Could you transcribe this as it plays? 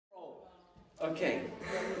Okay.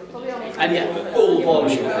 And yeah, all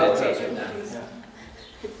volume there.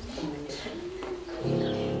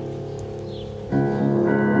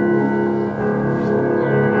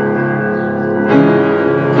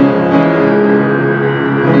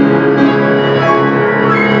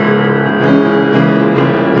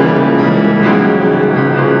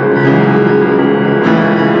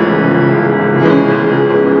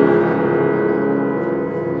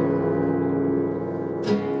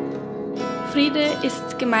 Friede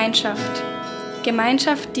ist Gemeinschaft.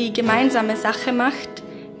 Gemeinschaft, die gemeinsame Sache macht,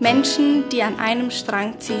 Menschen, die an einem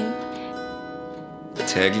Strang ziehen.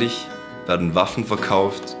 Täglich werden Waffen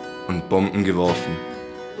verkauft und Bomben geworfen,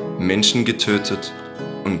 Menschen getötet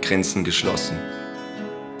und Grenzen geschlossen.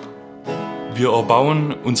 Wir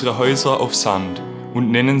erbauen unsere Häuser auf Sand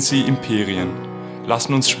und nennen sie Imperien,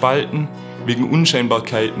 lassen uns spalten wegen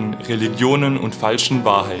Unscheinbarkeiten, Religionen und falschen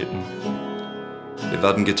Wahrheiten. Wir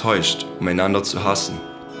werden getäuscht, um einander zu hassen,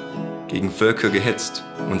 gegen Völker gehetzt,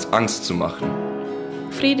 um uns Angst zu machen.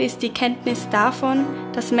 Friede ist die Kenntnis davon,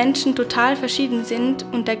 dass Menschen total verschieden sind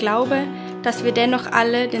und der Glaube, dass wir dennoch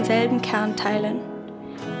alle denselben Kern teilen.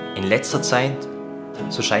 In letzter Zeit,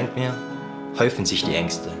 so scheint mir, häufen sich die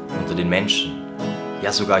Ängste unter den Menschen,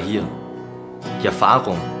 ja sogar hier. Die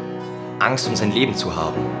Erfahrung, Angst um sein Leben zu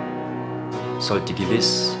haben, sollte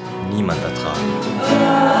gewiss niemand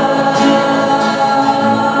ertragen.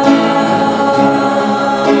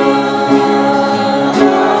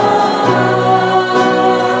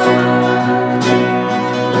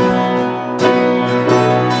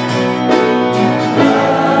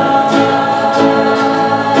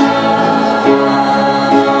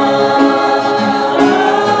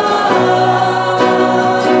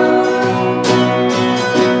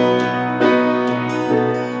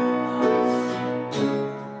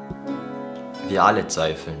 Wir alle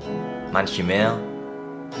zweifeln, manche mehr,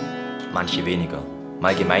 manche weniger,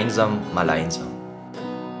 mal gemeinsam, mal einsam.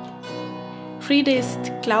 Friede ist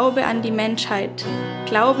Glaube an die Menschheit,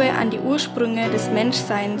 Glaube an die Ursprünge des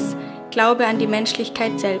Menschseins, Glaube an die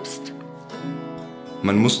Menschlichkeit selbst.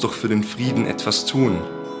 Man muss doch für den Frieden etwas tun,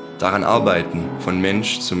 daran arbeiten, von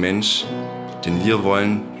Mensch zu Mensch, denn wir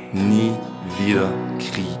wollen nie wieder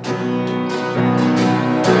Krieg.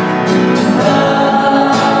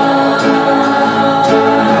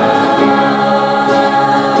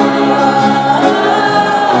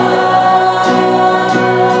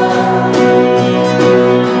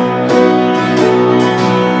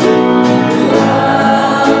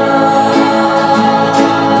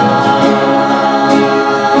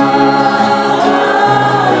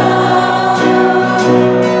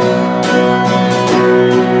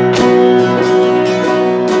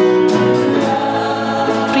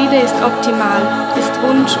 Optimal ist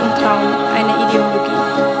Wunsch und Traum eine Ideologie.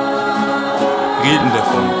 Reden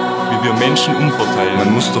davon, wie wir Menschen umverteilen.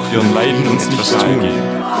 Man muss doch für ihren Leiden uns etwas nicht tun, eingehen.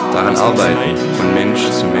 daran arbeiten, von Mensch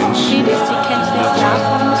zu Mensch. Friede ist die Kenntnis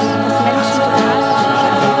davon, dass Menschen total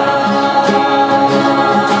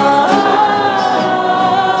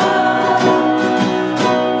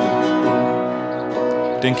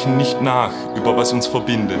Denken nicht nach, über was uns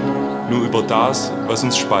verbindet, nur über das, was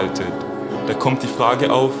uns spaltet. Da kommt die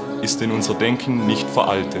Frage auf, ist denn unser Denken nicht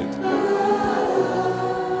veraltet?